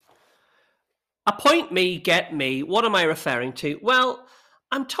Appoint me, get me. What am I referring to? Well,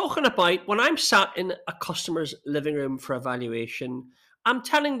 I'm talking about when I'm sat in a customer's living room for evaluation, I'm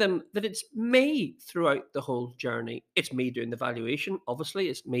telling them that it's me throughout the whole journey. It's me doing the valuation, obviously.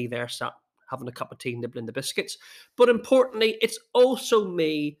 It's me there sat having a cup of tea, nibbling the biscuits. But importantly, it's also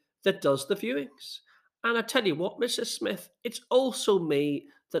me that does the viewings. And I tell you what, Mrs. Smith, it's also me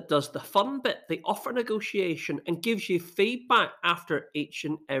that does the fun bit, the offer negotiation, and gives you feedback after each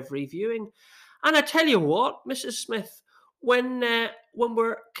and every viewing. And I tell you what, Mrs. Smith, when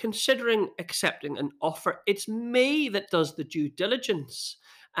we're considering accepting an offer, it's me that does the due diligence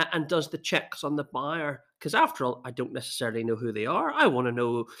and does the checks on the buyer. Because after all, I don't necessarily know who they are. I want to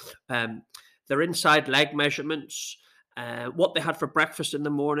know um, their inside leg measurements, what they had for breakfast in the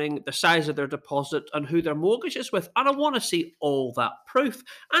morning, the size of their deposit, and who their mortgage is with. And I want to see all that proof.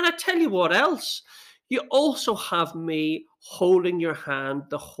 And I tell you what else. You also have me holding your hand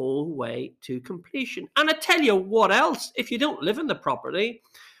the whole way to completion. And I tell you what else, if you don't live in the property,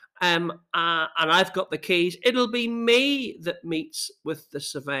 and I've got the keys, it'll be me that meets with the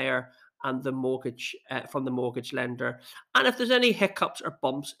surveyor and the mortgage from the mortgage lender. And if there's any hiccups or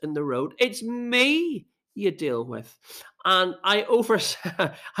bumps in the road, it's me you deal with. And I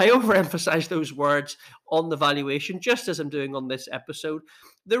overemphasize those words on the valuation, just as I'm doing on this episode.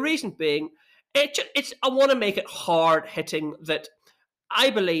 The reason being, it's I want to make it hard hitting that I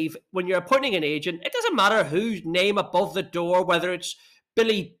believe when you're appointing an agent, it doesn't matter whose name above the door, whether it's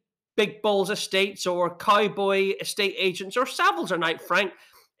Billy Big Balls Estates or Cowboy Estate Agents or Savills or Knight Frank.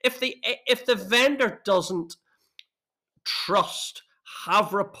 If the vendor doesn't trust,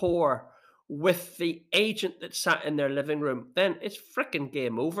 have rapport with the agent that sat in their living room, then it's freaking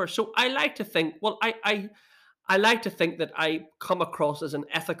game over. So I like to think, I like to think that I come across as an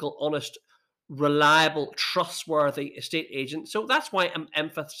ethical, honest, reliable, trustworthy estate agent. So that's why I'm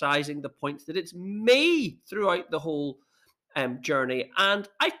emphasizing the point that it's me throughout the whole journey. And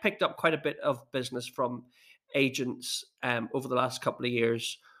I've picked up quite a bit of business from agents over the last couple of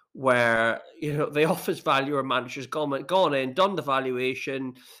years where the office valuer manager's gone in, done the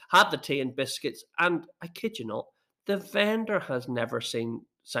valuation, had the tea and biscuits, and I kid you not, the vendor has never seen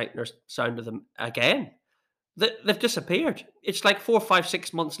sight nor sound of them again. They've disappeared. It's like 4, 5,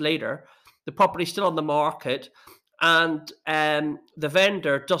 6 months later. The property's still on the market, and the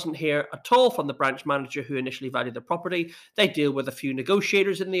vendor doesn't hear at all from the branch manager who initially valued the property. They deal with a few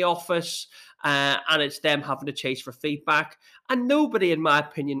negotiators in the office, and it's them having to chase for feedback. And nobody, in my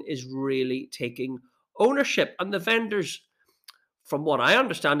opinion, is really taking ownership. And the vendors, from what I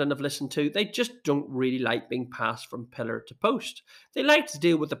understand and have listened to, they just don't really like being passed from pillar to post. They like to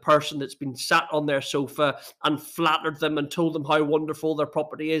deal with the person that's been sat on their sofa and flattered them and told them how wonderful their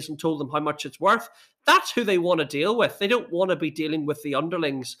property is and told them how much it's worth. That's who they want to deal with. They don't want to be dealing with the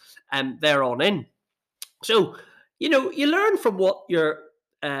underlings they're on in. So, you learn from what your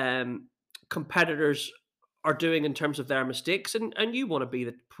competitors are doing in terms of their mistakes, and you want to be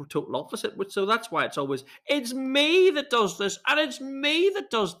the total opposite. So that's why it's me that does this, and it's me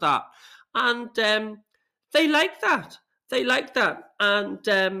that does that, and they like that. They like that,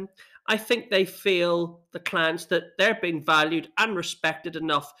 and I think they feel, the clients, that they're being valued and respected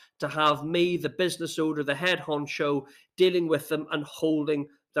enough to have me, the business owner, the head honcho, dealing with them and holding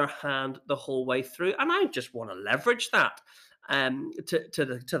their hand the whole way through. And I just want to leverage that to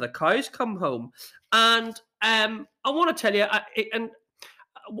the cows come home. And I want to tell you,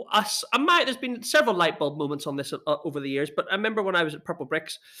 there's been several light bulb moments on this over the years, but I remember when I was at Purple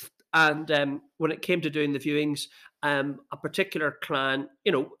Bricks, and when it came to doing the viewings, a particular client,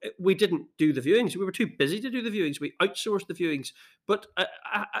 we didn't do the viewings. We were too busy to do the viewings. We outsourced the viewings. But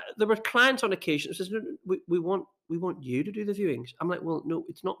there were clients on occasion who says, "No, no, we want you to do the viewings." I'm like, "Well, no,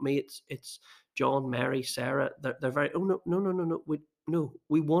 it's not me. It's John, Mary, Sarah. They're very, oh, no, no, no, no, no.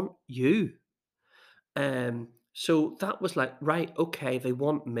 We want you." So that was like, right, okay, they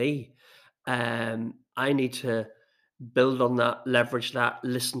want me. I need to build on that, leverage that,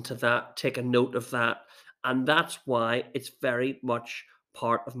 listen to that, take a note of that. And that's why it's very much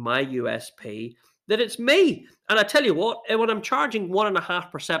part of my USP that it's me. And I tell you what, when I'm charging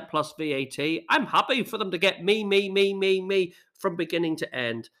 1.5% plus VAT, I'm happy for them to get me from beginning to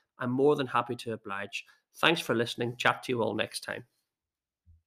end. I'm more than happy to oblige. Thanks for listening. Chat to you all next time.